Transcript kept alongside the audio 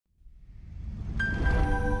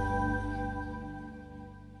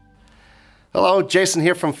Hello, Jason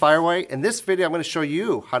here from Fireway. In this video, I'm going to show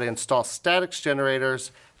you how to install statics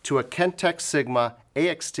generators to a Kentec Sigma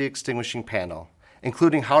A-XT extinguishing panel,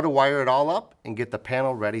 including how to wire it all up and get the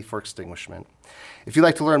panel ready for extinguishment. If you'd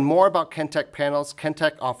like to learn more about Kentec panels,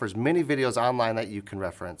 Kentec offers many videos online that you can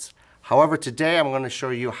reference. However, today I'm going to show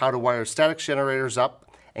you how to wire statics generators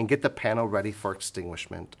up and get the panel ready for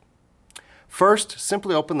extinguishment. First,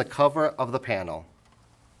 simply open the cover of the panel.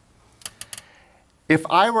 If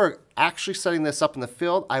I were actually setting this up in the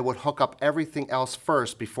field, I would hook up everything else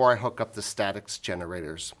first before I hook up the statics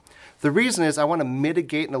generators. The reason is I want to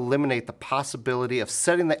mitigate and eliminate the possibility of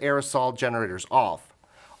setting the aerosol generators off.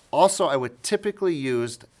 Also, I would typically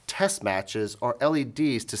use test matches or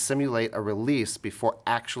LEDs to simulate a release before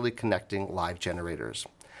actually connecting live generators.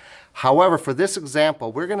 However, for this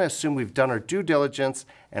example, we're going to assume we've done our due diligence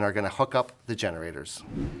and are going to hook up the generators.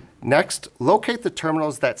 Next, locate the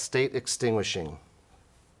terminals that state extinguishing.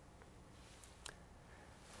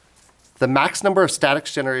 The max number of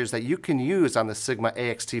statics generators that you can use on the Sigma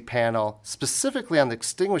A-XT panel, specifically on the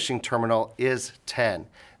extinguishing terminal, is 10.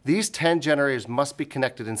 These 10 generators must be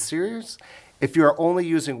connected in series. If you are only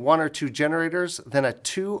using 1 or 2 generators, then a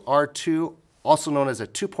 2R2, also known as a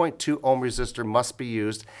 2.2 ohm resistor, must be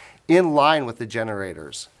used in line with the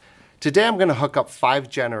generators. Today I'm going to hook up 5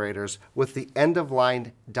 generators with the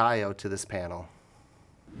end-of-line diode to this panel.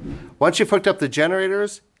 Once you've hooked up the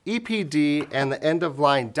generators, EPD, and the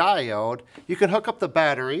end-of-line diode, you can hook up the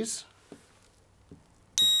batteries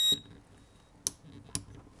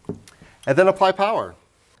and then apply power.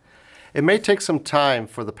 It may take some time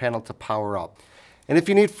for the panel to power up. And if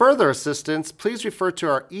you need further assistance, please refer to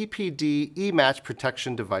our EPD E-Match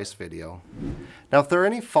protection device video. Now, if there are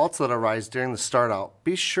any faults that arise during the start out,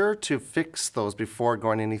 be sure to fix those before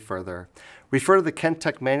going any further. Refer to the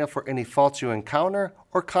Kentec manual for any faults you encounter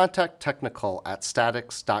or contact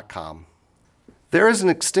technical@statics.com. There is an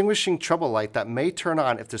extinguishing trouble light that may turn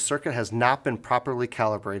on if the circuit has not been properly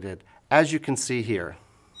calibrated, as you can see here.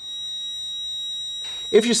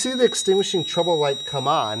 If you see the extinguishing trouble light come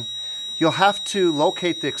on, you'll have to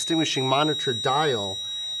locate the extinguishing monitor dial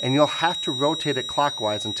and you'll have to rotate it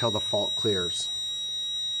clockwise until the fault clears.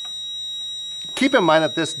 Keep in mind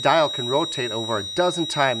that this dial can rotate over a dozen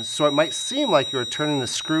times, so it might seem like you're turning the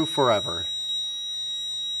screw forever.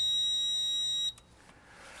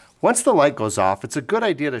 Once the light goes off, it's a good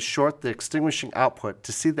idea to short the extinguishing output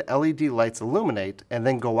to see the LED lights illuminate and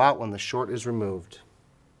then go out when the short is removed.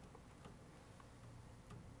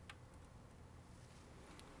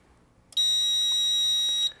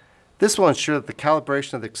 This will ensure that the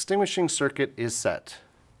calibration of the extinguishing circuit is set.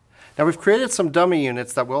 Now, we've created some dummy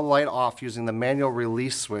units that will light off using the manual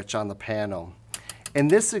release switch on the panel. In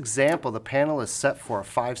this example, the panel is set for a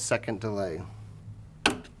 5-second delay.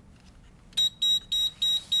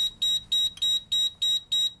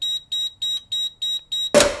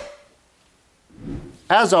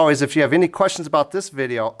 As always, if you have any questions about this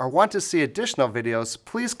video or want to see additional videos,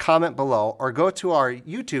 please comment below or go to our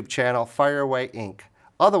YouTube channel, Fireway Inc.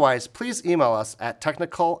 Otherwise, please email us at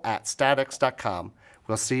technical@statics.com.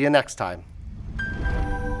 We'll see you next time.